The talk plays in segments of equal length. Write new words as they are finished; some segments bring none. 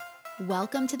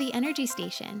Welcome to the Energy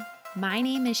Station. My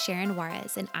name is Sharon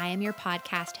Juarez, and I am your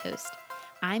podcast host.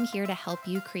 I'm here to help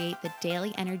you create the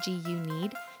daily energy you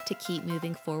need to keep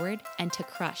moving forward and to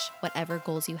crush whatever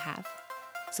goals you have.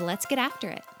 So let's get after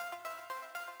it.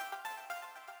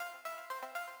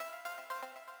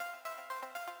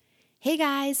 Hey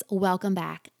guys, welcome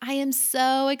back. I am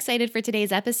so excited for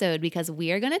today's episode because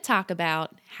we are going to talk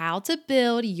about how to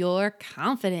build your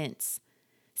confidence.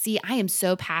 See, I am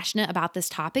so passionate about this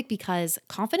topic because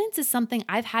confidence is something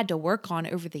I've had to work on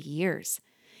over the years.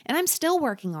 And I'm still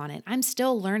working on it. I'm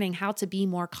still learning how to be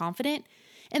more confident.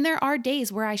 And there are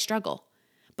days where I struggle.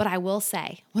 But I will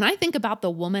say, when I think about the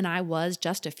woman I was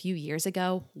just a few years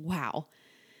ago, wow,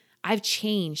 I've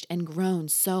changed and grown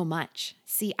so much.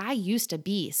 See, I used to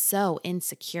be so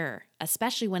insecure,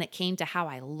 especially when it came to how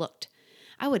I looked.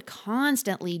 I would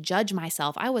constantly judge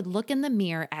myself. I would look in the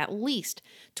mirror at least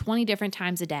 20 different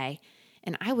times a day,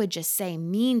 and I would just say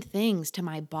mean things to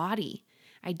my body.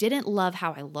 I didn't love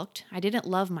how I looked. I didn't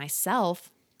love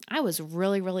myself. I was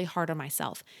really hard on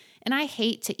myself. And I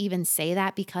hate to even say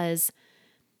that because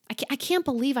I can't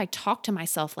believe I talked to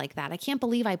myself like that. I can't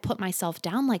believe I put myself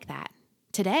down like that.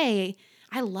 Today,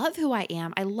 I love who I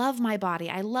am. I love my body.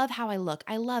 I love how I look.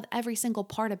 I love every single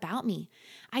part about me.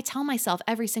 I tell myself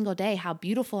every single day how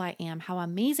beautiful I am, how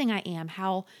amazing I am,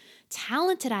 how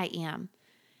talented I am.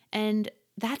 And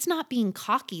that's not being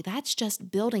cocky. That's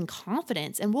just building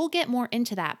confidence. And we'll get more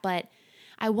into that. But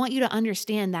I want you to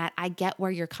understand that I get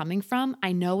where you're coming from.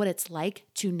 I know what it's like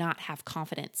to not have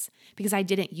confidence because I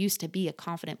didn't used to be a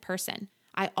confident person.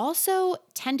 I also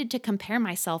tended to compare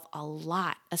myself a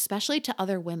lot, especially to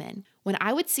other women. When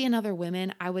I would see another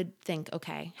woman, I would think,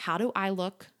 okay, how do I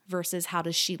look versus how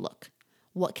does she look?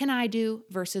 What can I do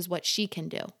versus what she can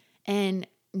do? And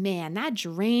man, that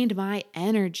drained my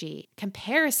energy.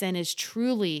 Comparison is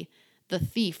truly the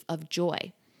thief of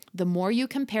joy. The more you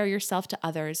compare yourself to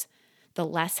others, the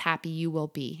less happy you will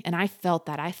be. And I felt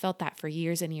that. I felt that for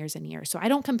years and years and years. So I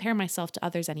don't compare myself to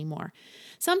others anymore.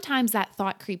 Sometimes that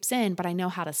thought creeps in, but I know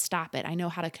how to stop it. I know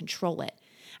how to control it.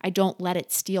 I don't let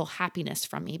it steal happiness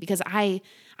from me because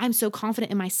I'm so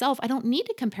confident in myself. I don't need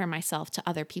to compare myself to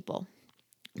other people.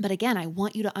 But again, I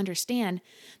want you to understand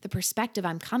the perspective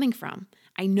I'm coming from.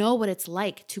 I know what it's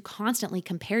like to constantly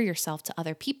compare yourself to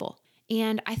other people.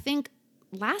 And I think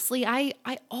lastly, I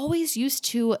always used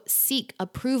to seek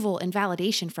approval and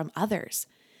validation from others.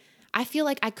 I feel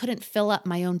like I couldn't fill up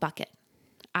my own bucket.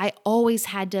 I always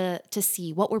had to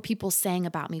see what were people saying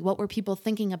about me? What were people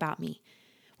thinking about me?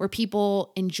 Were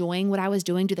people enjoying what I was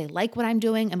doing? Do they like what I'm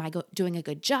doing? Am I doing a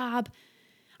good job?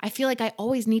 I feel like I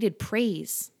always needed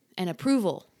praise and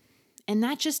approval. And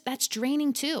that's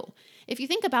draining too. If you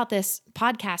think about this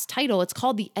podcast title, it's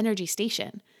called The Energy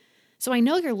Station. So I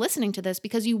know you're listening to this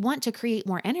because you want to create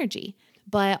more energy,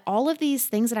 but all of these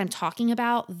things that I'm talking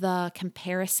about, the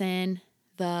comparison,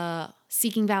 the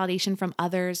seeking validation from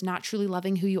others, not truly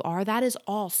loving who you are, that is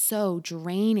all so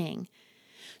draining.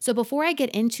 So before I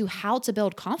get into how to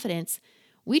build confidence,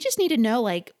 we just need to know,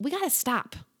 we got to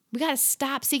stop. We got to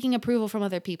stop seeking approval from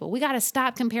other people. We got to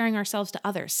stop comparing ourselves to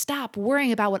others. Stop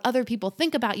worrying about what other people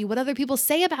think about you, what other people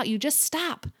say about you. Just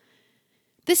stop.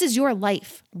 This is your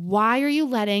life. Why are you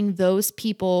letting those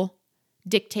people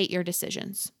dictate your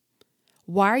decisions?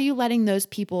 Why are you letting those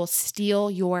people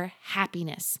steal your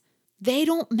happiness? They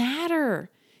don't matter.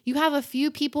 You have a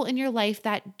few people in your life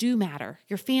that do matter.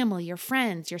 Your family, your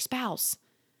friends, your spouse.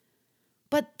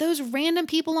 But those random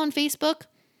people on Facebook,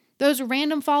 those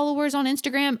random followers on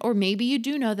Instagram, or maybe you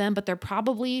do know them, but they're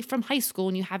probably from high school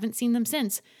and you haven't seen them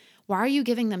since. Why are you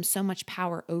giving them so much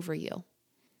power over you?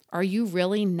 Are you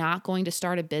really not going to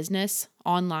start a business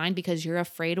online because you're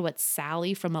afraid of what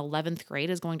Sally from 11th grade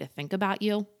is going to think about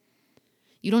you?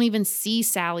 You don't even see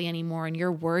Sally anymore and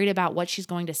you're worried about what she's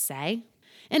going to say?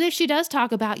 And if she does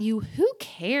talk about you, who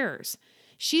cares?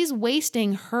 She's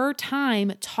wasting her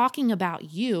time talking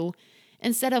about you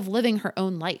instead of living her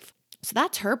own life. So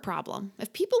that's her problem.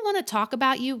 If people want to talk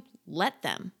about you, let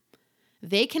them.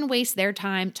 They can waste their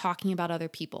time talking about other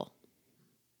people.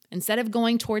 Instead of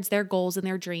going towards their goals and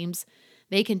their dreams,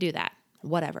 they can do that,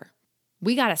 whatever.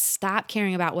 We got to stop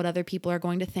caring about what other people are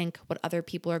going to think, what other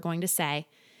people are going to say.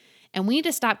 And we need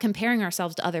to stop comparing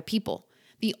ourselves to other people.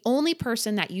 The only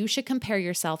person that you should compare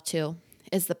yourself to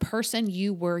is the person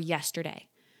you were yesterday.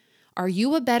 Are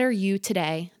you a better you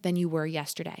today than you were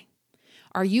yesterday?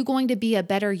 Are you going to be a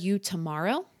better you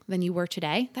tomorrow than you were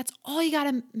today? That's all you got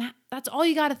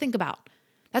to think about.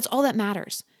 That's all that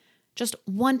matters. Just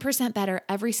 1% better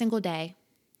every single day.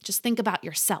 Just think about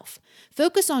yourself.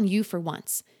 Focus on you for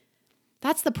once.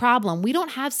 That's the problem. We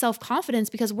don't have self-confidence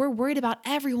because we're worried about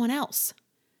everyone else.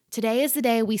 Today is the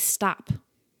day we stop.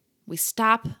 We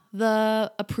stop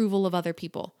the approval of other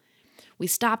people. We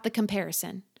stop the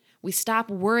comparison. We stop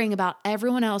worrying about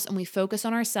everyone else and we focus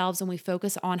on ourselves and we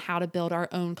focus on how to build our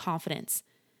own confidence.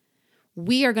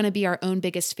 We are going to be our own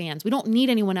biggest fans. We don't need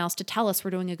anyone else to tell us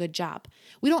we're doing a good job.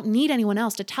 We don't need anyone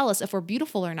else to tell us if we're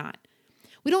beautiful or not.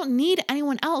 We don't need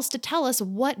anyone else to tell us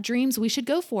what dreams we should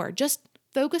go for. Just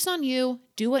focus on you,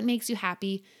 do what makes you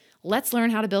happy. Let's learn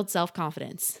how to build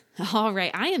self-confidence. All right,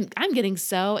 I'm getting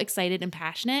so excited and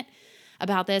passionate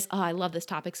about this. Oh, I love this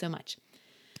topic so much.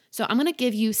 So I'm going to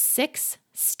give you 6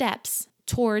 steps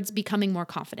towards becoming more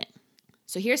confident.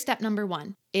 So here's step number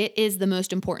 1. It is the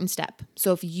most important step.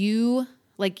 So if you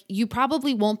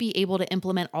probably won't be able to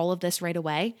implement all of this right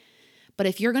away, but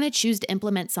if you're going to choose to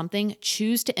implement something,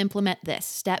 choose to implement this.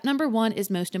 Step number 1 is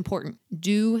most important.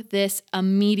 Do this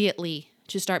immediately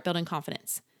to start building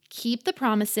confidence. Keep the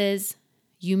promises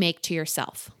you make to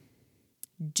yourself.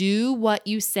 Do what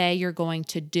you say you're going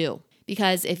to do.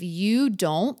 Because if you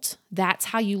don't, that's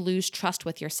how you lose trust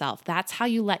with yourself. That's how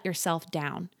you let yourself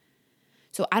down.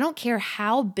 So I don't care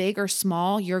how big or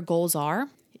small your goals are.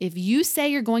 If you say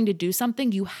you're going to do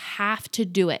something, you have to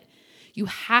do it. You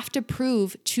have to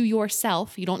prove to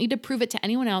yourself. You don't need to prove it to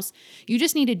anyone else. You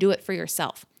just need to do it for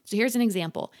yourself. So here's an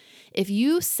example. If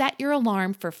you set your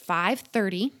alarm for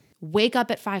 5:30, wake up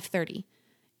at 5:30.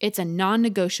 It's a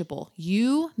non-negotiable.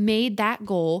 You made that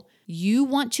goal. You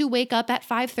want to wake up at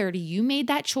 5:30. You made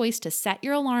that choice to set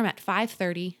your alarm at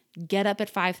 5:30. Get up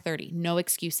at 5:30. No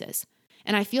excuses.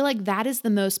 And I feel like that is the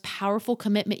most powerful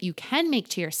commitment you can make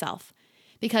to yourself.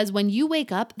 Because when you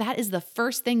wake up, that is the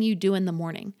first thing you do in the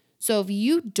morning. So if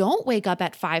you don't wake up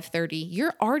at 5:30,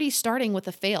 you're already starting with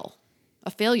a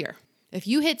failure. If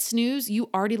you hit snooze, you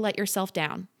already let yourself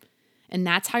down. And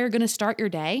that's how you're going to start your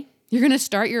day. You're going to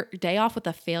start your day off with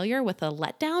a failure, with a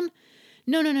letdown.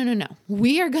 No.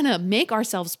 We are going to make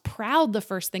ourselves proud the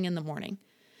first thing in the morning.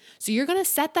 So you're going to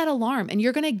set that alarm and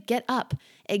you're going to get up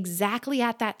exactly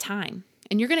at that time.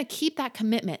 And you're going to keep that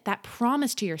commitment, that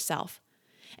promise to yourself.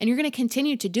 And you're going to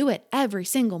continue to do it every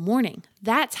single morning.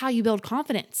 That's how you build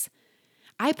confidence.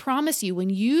 I promise you, when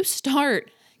you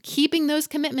start keeping those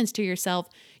commitments to yourself,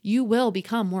 you will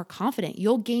become more confident.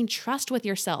 You'll gain trust with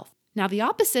yourself. Now, the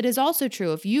opposite is also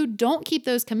true. If you don't keep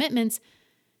those commitments,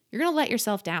 you're going to let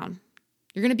yourself down.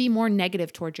 You're going to be more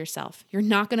negative towards yourself. You're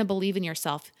not going to believe in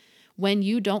yourself. When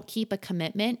you don't keep a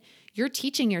commitment, you're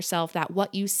teaching yourself that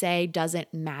what you say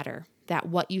doesn't matter, that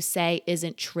what you say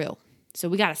isn't true. So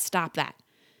we got to stop that.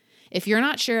 If you're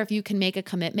not sure if you can make a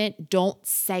commitment, don't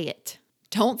say it.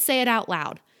 Don't say it out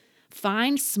loud.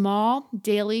 Find small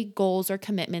daily goals or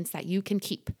commitments that you can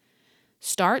keep.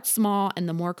 Start small, and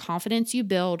the more confidence you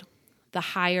build, the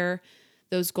higher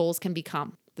those goals can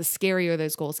become, the scarier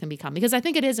those goals can become. Because I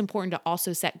think it is important to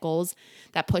also set goals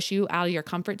that push you out of your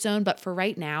comfort zone. But for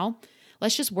right now,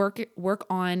 let's just work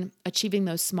on achieving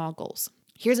those small goals.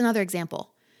 Here's another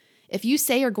example. If you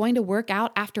say you're going to work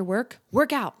out after work,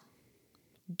 work out.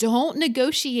 Don't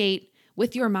negotiate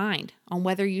with your mind on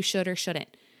whether you should or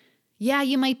shouldn't. Yeah,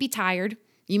 you might be tired.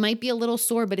 You might be a little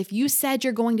sore, but if you said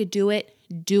you're going to do it,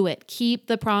 do it. Keep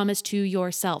the promise to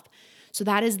yourself. So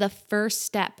that is the first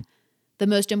step, the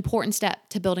most important step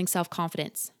to building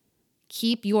self-confidence.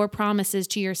 Keep your promises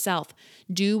to yourself.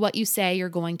 Do what you say you're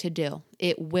going to do.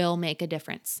 It will make a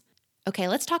difference. Okay,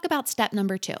 let's talk about step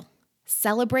number 2.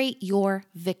 Celebrate your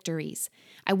victories.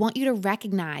 I want you to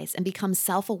recognize and become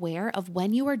self-aware of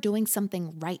when you are doing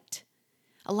something right.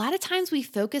 A lot of times we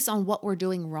focus on what we're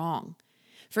doing wrong.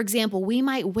 For example, we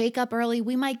might wake up early,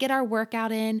 we might get our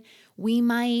workout in, we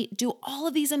might do all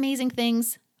of these amazing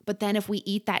things, but then if we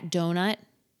eat that donut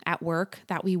at work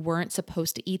that we weren't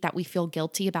supposed to eat, that we feel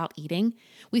guilty about eating,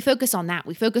 we focus on that.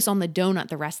 We focus on the donut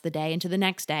the rest of the day into the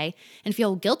next day and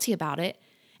feel guilty about it.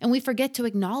 And we forget to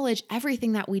acknowledge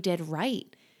everything that we did right.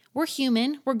 We're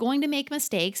human. We're going to make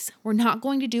mistakes. We're not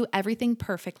going to do everything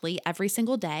perfectly every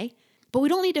single day, but we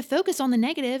don't need to focus on the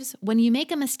negatives. When you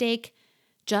make a mistake,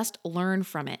 just learn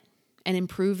from it and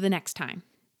improve the next time.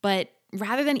 But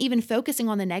rather than even focusing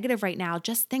on the negative right now,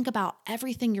 just think about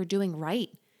everything you're doing right.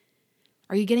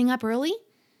 Are you getting up early?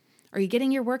 Are you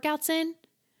getting your workouts in?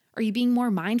 Are you being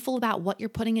more mindful about what you're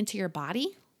putting into your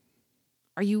body?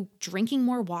 Are you drinking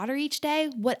more water each day?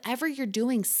 Whatever you're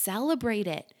doing, celebrate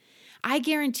it. I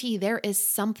guarantee there is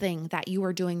something that you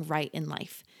are doing right in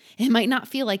life. It might not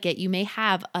feel like it. You may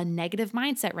have a negative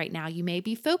mindset right now. You may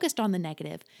be focused on the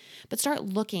negative, but start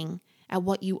looking at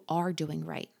what you are doing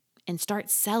right and start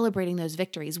celebrating those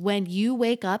victories. When you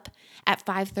wake up at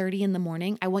 5:30 in the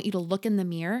morning, I want you to look in the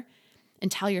mirror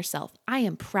and tell yourself, I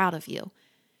am proud of you.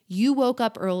 You woke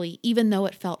up early even though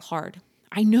it felt hard.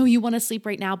 I know you want to sleep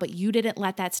right now, but you didn't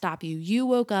let that stop you. You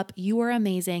woke up. You are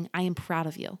amazing. I am proud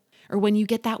of you. Or when you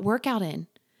get that workout in,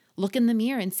 look in the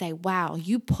mirror and say, wow,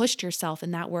 you pushed yourself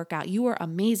in that workout. You are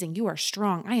amazing. You are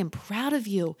strong. I am proud of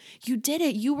you. You did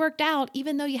it. You worked out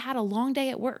even though you had a long day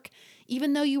at work.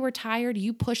 Even though you were tired,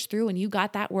 you pushed through and you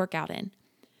got that workout in.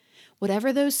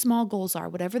 Whatever those small goals are,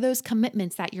 whatever those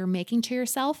commitments that you're making to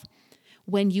yourself,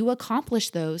 when you accomplish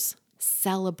those,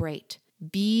 celebrate.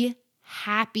 Be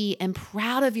happy and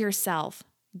proud of yourself.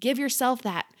 Give yourself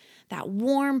that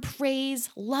warm praise,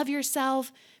 love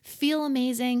yourself, feel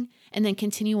amazing, and then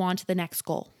continue on to the next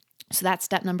goal. So that's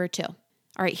step number 2. All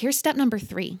right, here's step number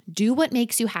 3. Do what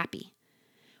makes you happy.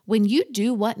 When you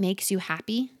do what makes you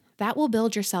happy, that will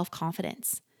build your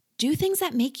self-confidence. Do things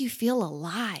that make you feel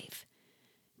alive.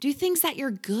 Do things that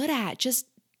you're good at, just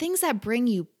things that bring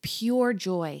you pure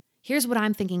joy. Here's what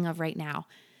I'm thinking of right now.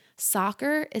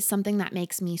 Soccer is something that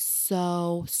makes me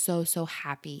so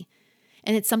happy.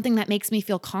 And it's something that makes me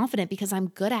feel confident because I'm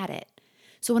good at it.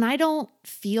 So when I don't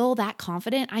feel that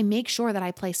confident, I make sure that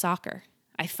I play soccer.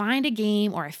 I find a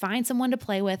game or I find someone to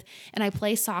play with and I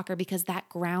play soccer because that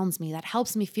grounds me. That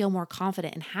helps me feel more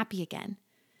confident and happy again.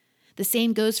 The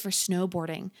same goes for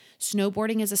snowboarding.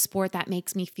 Snowboarding is a sport that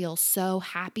makes me feel so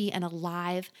happy and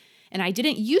alive. And I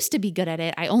didn't used to be good at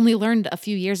it. I only learned a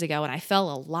few years ago and I fell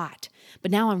a lot.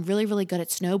 But now I'm really good at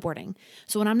snowboarding.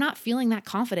 So when I'm not feeling that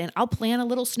confident, I'll plan a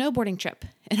little snowboarding trip.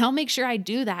 And I'll make sure I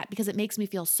do that because it makes me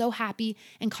feel so happy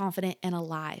and confident and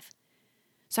alive.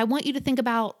 So I want you to think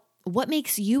about what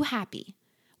makes you happy.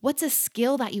 What's a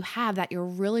skill that you have that you're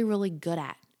really good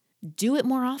at? Do it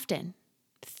more often.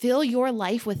 Fill your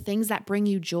life with things that bring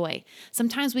you joy.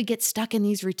 Sometimes we get stuck in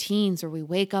these routines where we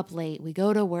wake up late, we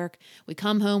go to work, we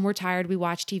come home, we're tired, we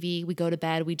watch TV, we go to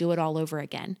bed, we do it all over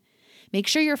again. Make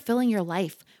sure you're filling your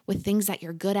life with things that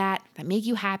you're good at, that make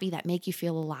you happy, that make you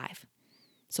feel alive.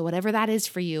 So whatever that is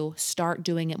for you, start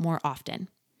doing it more often.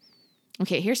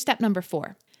 Okay, here's step number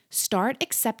 4. Start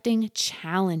accepting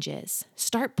challenges.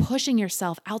 Start pushing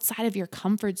yourself outside of your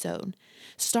comfort zone.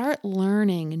 Start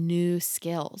learning new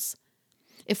skills.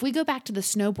 If we go back to the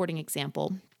snowboarding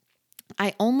example,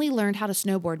 I only learned how to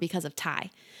snowboard because of Ty.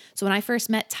 So when I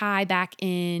first met Ty back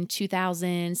in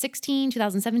 2016,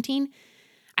 2017,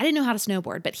 I didn't know how to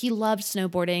snowboard, but he loved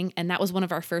snowboarding, and that was one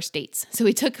of our first dates. So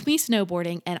he took me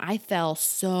snowboarding, and I fell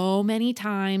so many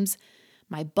times.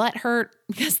 My butt hurt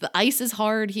because the ice is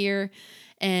hard here.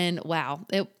 And wow,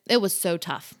 it was so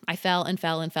tough. I fell and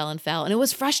fell and fell and fell. And it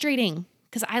was frustrating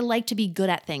because I like to be good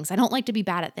at things. I don't like to be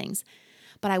bad at things.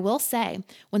 But I will say,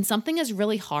 when something is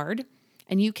really hard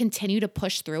and you continue to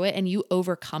push through it and you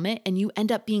overcome it and you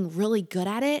end up being really good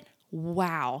at it,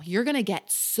 wow, you're going to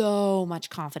get so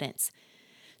much confidence.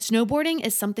 Snowboarding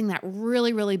is something that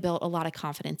really built a lot of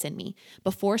confidence in me.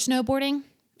 Before snowboarding,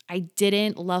 I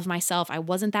didn't love myself. I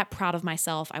wasn't that proud of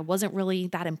myself. I wasn't really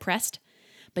that impressed.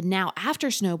 But now after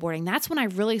snowboarding, that's when I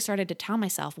really started to tell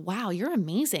myself, wow, you're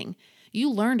amazing.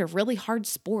 You learned a really hard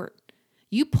sport.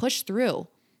 You pushed through.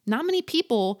 Not many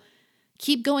people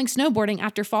keep going snowboarding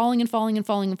after falling,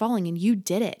 and you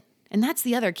did it. And that's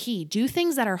the other key. Do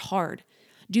things that are hard.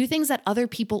 Do things that other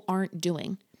people aren't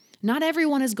doing. Not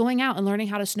everyone is going out and learning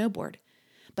how to snowboard,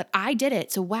 but I did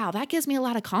it. So wow, that gives me a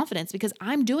lot of confidence because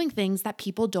I'm doing things that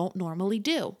people don't normally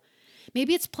do.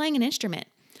 Maybe it's playing an instrument.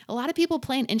 A lot of people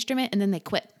play an instrument and then they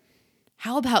quit.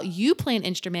 How about you play an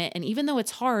instrument and even though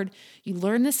it's hard, you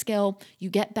learn the skill, you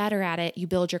get better at it, you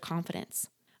build your confidence.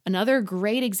 Another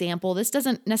great example, this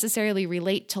doesn't necessarily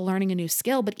relate to learning a new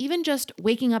skill, but even just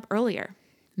waking up earlier.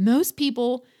 Most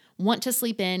people want to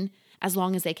sleep in as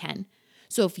long as they can.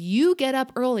 So if you get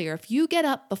up earlier, if you get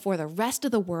up before the rest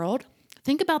of the world,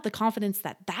 think about the confidence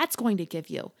that that's going to give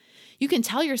you. You can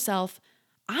tell yourself,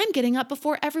 I'm getting up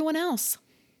before everyone else.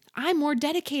 I'm more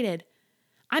dedicated.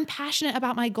 I'm passionate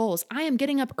about my goals. I am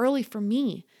getting up early for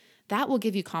me. That will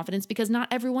give you confidence because not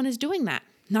everyone is doing that.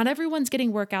 Not everyone's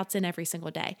getting workouts in every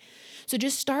single day. So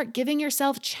just start giving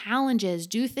yourself challenges.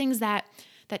 Do things that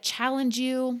challenge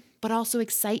you, but also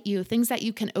excite you, things that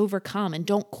you can overcome, and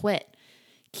don't quit.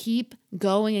 Keep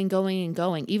going and going and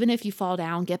going. Even if you fall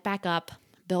down, get back up,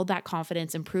 build that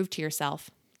confidence, and prove to yourself.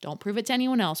 Don't prove it to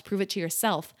anyone else. Prove it to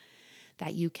yourself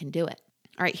that you can do it.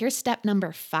 All right, here's step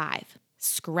number 5.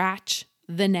 Scratch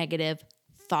the negative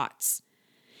thoughts.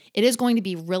 It is going to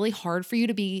be really hard for you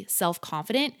to be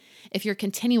self-confident if you're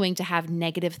continuing to have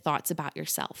negative thoughts about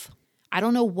yourself. I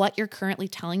don't know what you're currently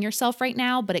telling yourself right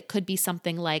now, but it could be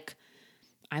something like,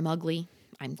 I'm ugly,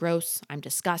 I'm gross, I'm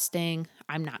disgusting,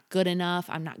 I'm not good enough,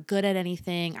 I'm not good at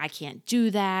anything, I can't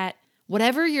do that.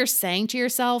 Whatever you're saying to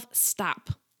yourself, stop.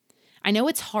 I know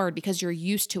it's hard because you're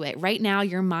used to it. Right now,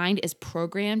 your mind is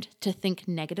programmed to think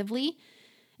negatively,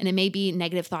 and it may be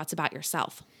negative thoughts about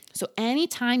yourself. So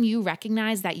anytime you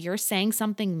recognize that you're saying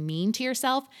something mean to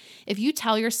yourself, if you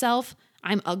tell yourself,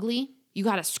 I'm ugly, you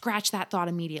got to scratch that thought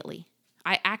immediately.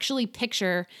 I actually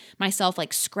picture myself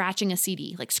like scratching a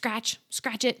CD, like scratch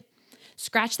it,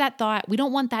 scratch that thought. We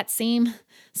don't want that same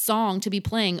song to be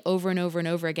playing over and over and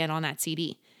over again on that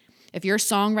CD. If your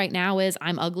song right now is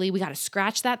I'm ugly, we got to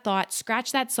scratch that thought,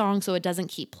 scratch that song so it doesn't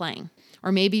keep playing.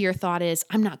 Or maybe your thought is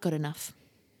I'm not good enough.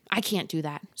 I can't do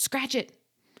that. Scratch it.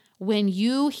 When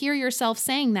you hear yourself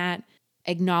saying that,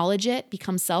 acknowledge it,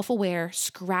 become self-aware,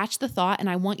 scratch the thought, and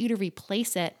I want you to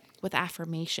replace it with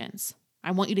affirmations. I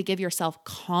want you to give yourself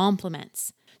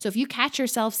compliments. So if you catch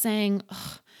yourself saying,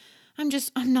 I'm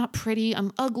not pretty,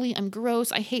 I'm ugly, I'm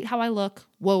gross, I hate how I look.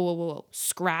 Whoa.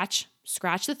 Scratch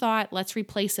the thought. Let's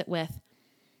replace it with,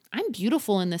 I'm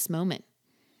beautiful in this moment.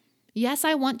 Yes,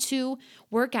 I want to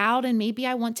work out and maybe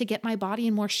I want to get my body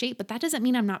in more shape, but that doesn't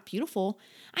mean I'm not beautiful.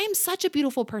 I am such a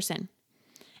beautiful person.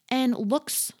 And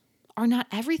looks are not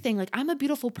everything. Like I'm a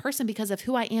beautiful person because of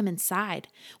who I am inside,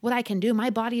 what I can do. My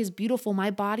body is beautiful.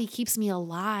 My body keeps me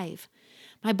alive.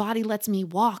 My body lets me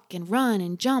walk and run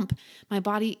and jump. My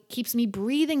body keeps me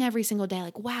breathing every single day.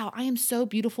 Like, wow, I am so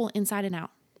beautiful inside and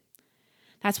out.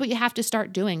 That's what you have to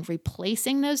start doing,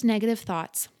 replacing those negative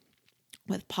thoughts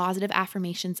with positive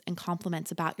affirmations and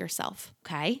compliments about yourself,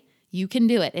 okay? You can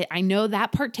do it. I know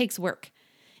that part takes work.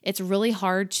 It's really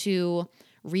hard to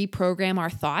reprogram our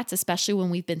thoughts, especially when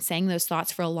we've been saying those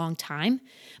thoughts for a long time.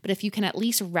 But if you can at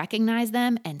least recognize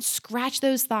them and scratch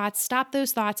those thoughts, stop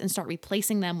those thoughts, and start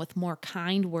replacing them with more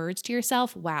kind words to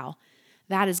yourself, wow,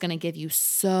 that is going to give you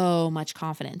so much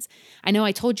confidence. I know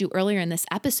I told you earlier in this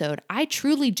episode, I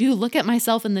truly do look at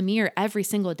myself in the mirror every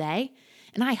single day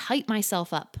and I hype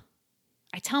myself up.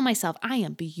 I tell myself, I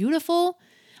am beautiful,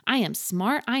 I am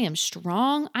smart, I am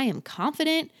strong, I am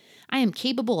confident, I am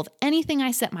capable of anything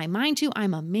I set my mind to,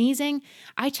 I'm amazing.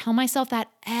 I tell myself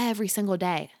that every single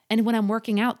day. And when I'm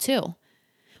working out too.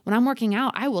 When I'm working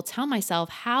out, I will tell myself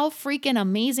how freaking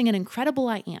amazing and incredible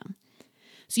I am.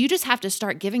 So you just have to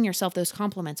start giving yourself those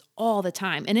compliments all the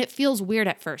time. And it feels weird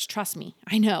at first, trust me,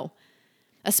 I know.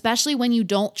 Especially when you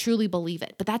don't truly believe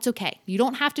it, but that's okay. You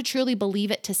don't have to truly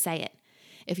believe it to say it.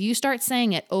 If you start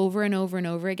saying it over and over and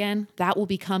over again, that will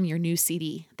become your new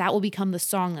CD. That will become the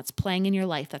song that's playing in your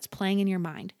life, that's playing in your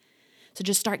mind. So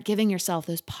just start giving yourself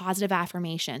those positive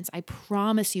affirmations. I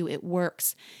promise you it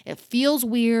works. It feels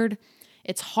weird.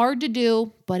 It's hard to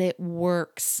do, but it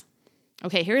works.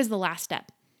 Okay, here's the last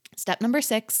step. Step number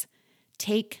 6,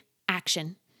 take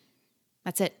action.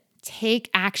 That's it. Take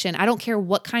action. I don't care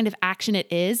what kind of action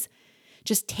it is.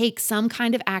 Just take some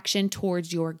kind of action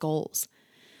towards your goals.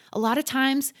 A lot of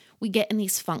times we get in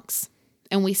these funks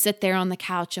and we sit there on the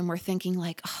couch and we're thinking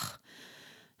like,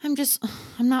 I'm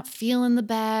not feeling the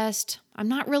best. I'm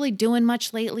not really doing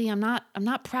much lately. I'm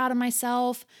not proud of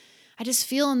myself. I just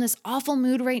feel in this awful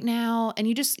mood right now. And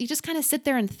you just kind of sit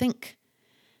there and think.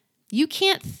 You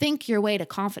can't think your way to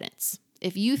confidence.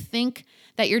 If you think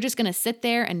that you're just going to sit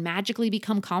there and magically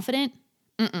become confident,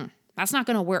 that's not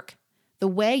going to work. The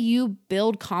way you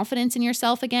build confidence in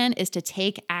yourself again is to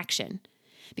take action.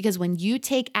 Because when you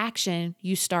take action,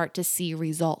 you start to see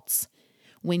results.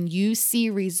 When you see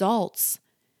results,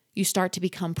 you start to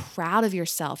become proud of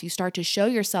yourself. You start to show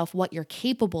yourself what you're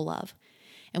capable of.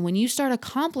 And when you start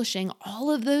accomplishing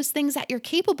all of those things that you're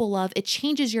capable of, it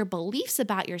changes your beliefs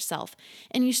about yourself.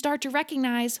 And you start to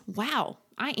recognize, wow,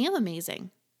 I am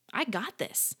amazing. I got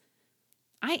this.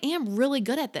 I am really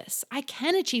good at this. I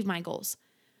can achieve my goals.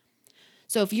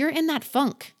 So if you're in that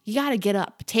funk, you got to get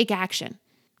up, take action.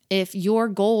 If your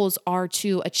goals are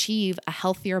to achieve a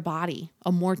healthier body,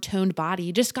 a more toned body,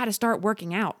 you just got to start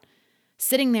working out.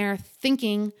 Sitting there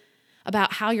thinking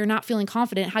about how you're not feeling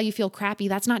confident, how you feel crappy,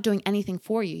 that's not doing anything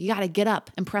for you. You got to get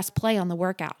up and press play on the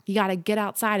workout. You got to get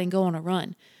outside and go on a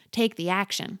run. Take the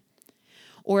action.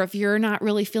 Or if you're not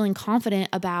really feeling confident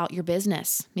about your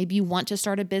business, maybe you want to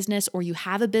start a business or you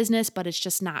have a business, but it's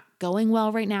just not going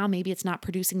well right now. Maybe it's not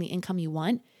producing the income you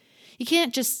want. You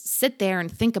can't just sit there and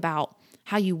think about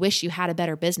how you wish you had a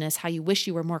better business, how you wish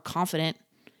you were more confident.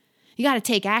 You got to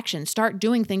take action. Start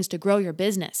doing things to grow your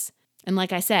business. And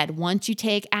like I said, once you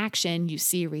take action, you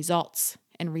see results.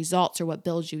 And results are what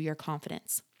builds you your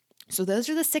confidence. So those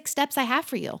are the 6 steps I have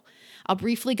for you. I'll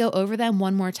briefly go over them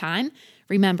one more time.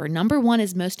 Remember, number 1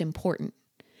 is most important.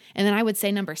 And then I would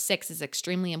say number 6 is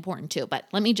extremely important too. But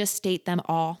let me just state them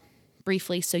all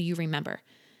briefly so you remember.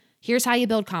 Here's how you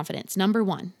build confidence. Number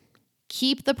 1,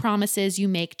 keep the promises you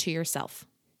make to yourself.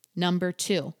 Number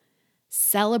 2,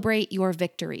 celebrate your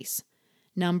victories.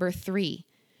 Number 3,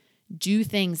 do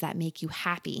things that make you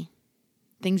happy,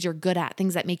 things you're good at,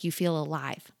 things that make you feel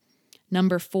alive.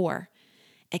 Number 4,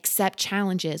 accept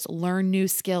challenges, learn new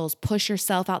skills, push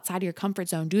yourself outside of your comfort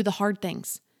zone, do the hard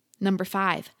things. Number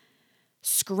 5,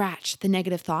 scratch the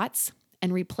negative thoughts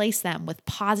and replace them with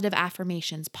positive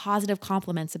affirmations, positive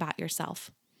compliments about yourself.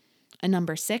 And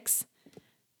number 6,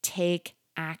 take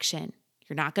action.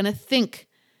 You're not going to think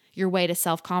your way to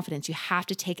self-confidence. You have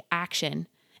to take action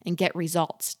and get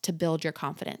results to build your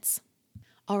confidence.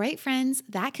 All right, friends,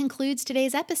 that concludes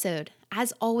today's episode.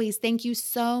 As always, thank you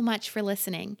so much for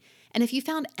listening. And if you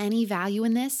found any value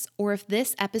in this, or if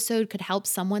this episode could help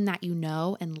someone that you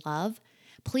know and love,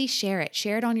 please share it.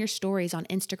 Share it on your stories on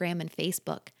Instagram and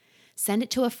Facebook. Send it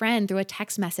to a friend through a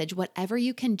text message, whatever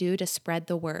you can do to spread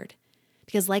the word.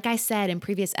 Because like I said in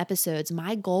previous episodes,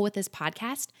 my goal with this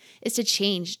podcast is to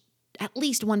change at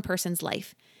least one person's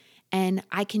life. And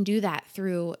I can do that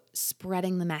through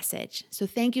spreading the message. So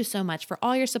thank you so much for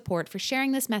all your support, for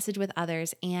sharing this message with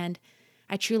others. And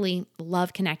I truly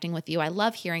love connecting with you. I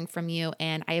love hearing from you,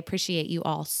 and I appreciate you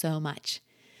all so much.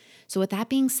 So with that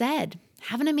being said,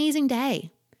 have an amazing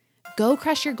day. Go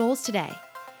crush your goals today.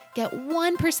 Get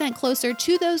 1% closer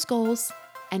to those goals.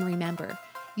 And remember,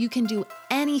 you can do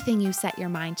anything you set your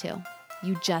mind to.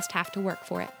 You just have to work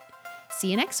for it.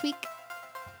 See you next week.